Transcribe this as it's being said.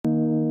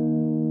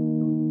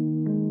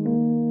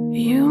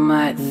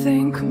might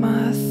think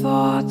my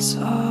thoughts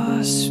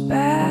are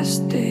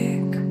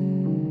spastic.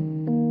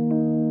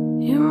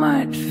 You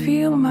might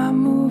feel my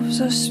moves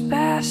are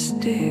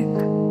spastic.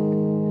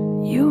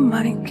 You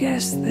might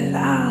guess that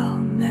I'll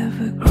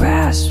never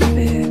grasp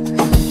it.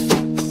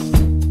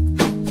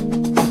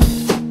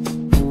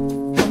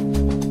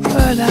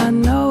 But I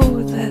know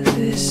that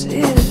this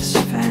is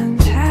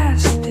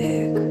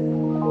fantastic.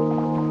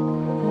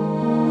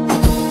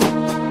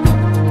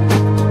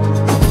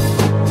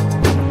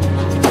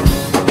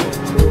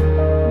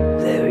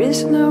 There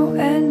is no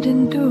end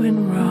in doing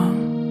wrong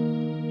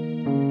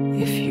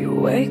if you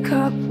wake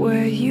up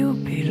where you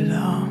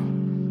belong.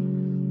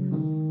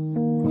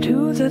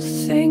 Do the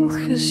thing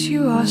 'cause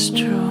you are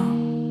strong,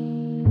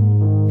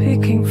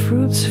 picking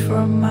fruits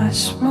from my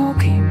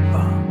smoking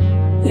bomb.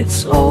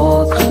 It's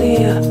all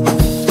clear,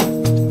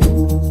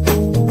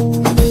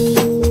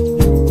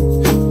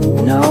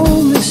 no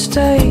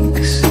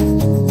mistakes.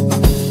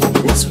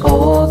 It's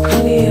all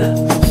clear.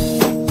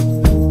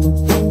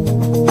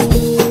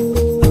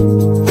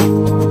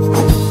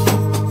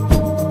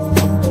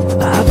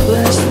 I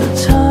bless the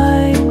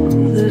time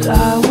that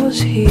I was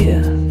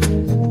here.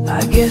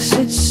 I guess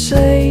it's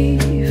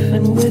safe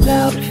and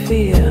without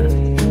fear.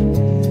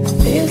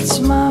 It's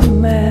my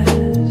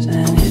mess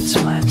and it's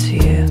my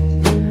tear.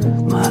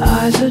 My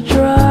eyes are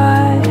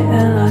dry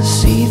and I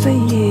see the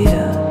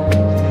year.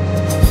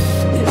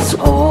 It's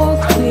all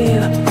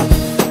clear,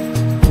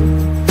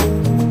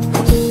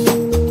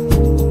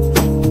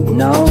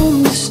 no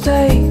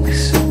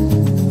mistakes.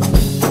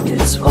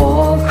 It's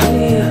all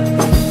clear.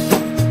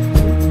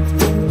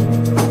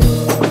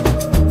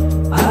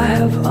 I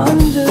have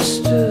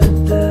understood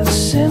the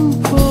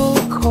simple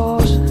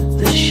cause.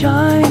 The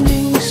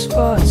shining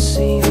spots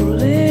seem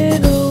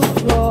little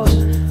flaws.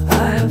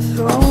 I have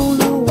thrown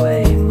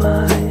away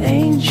my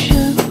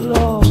ancient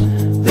laws.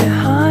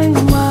 Behind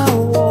my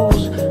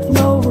walls,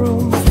 no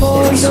room for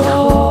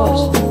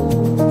yours.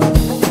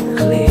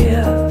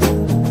 Clear,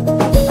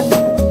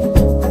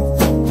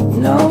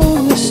 no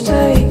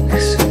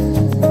mistakes.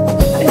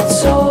 It's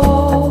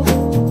all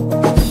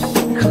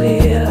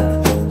clear.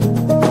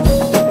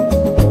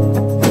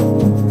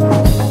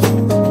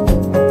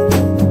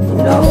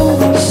 No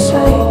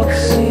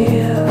mistakes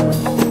here.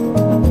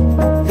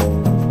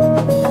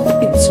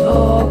 It's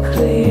all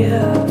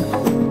clear.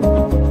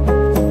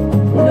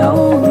 No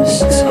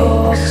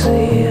mistakes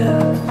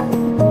here.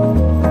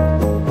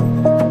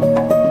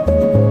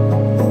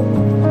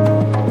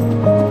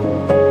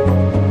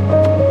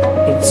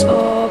 It's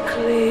all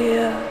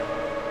clear.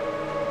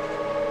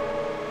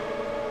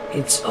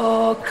 It's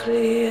all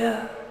clear.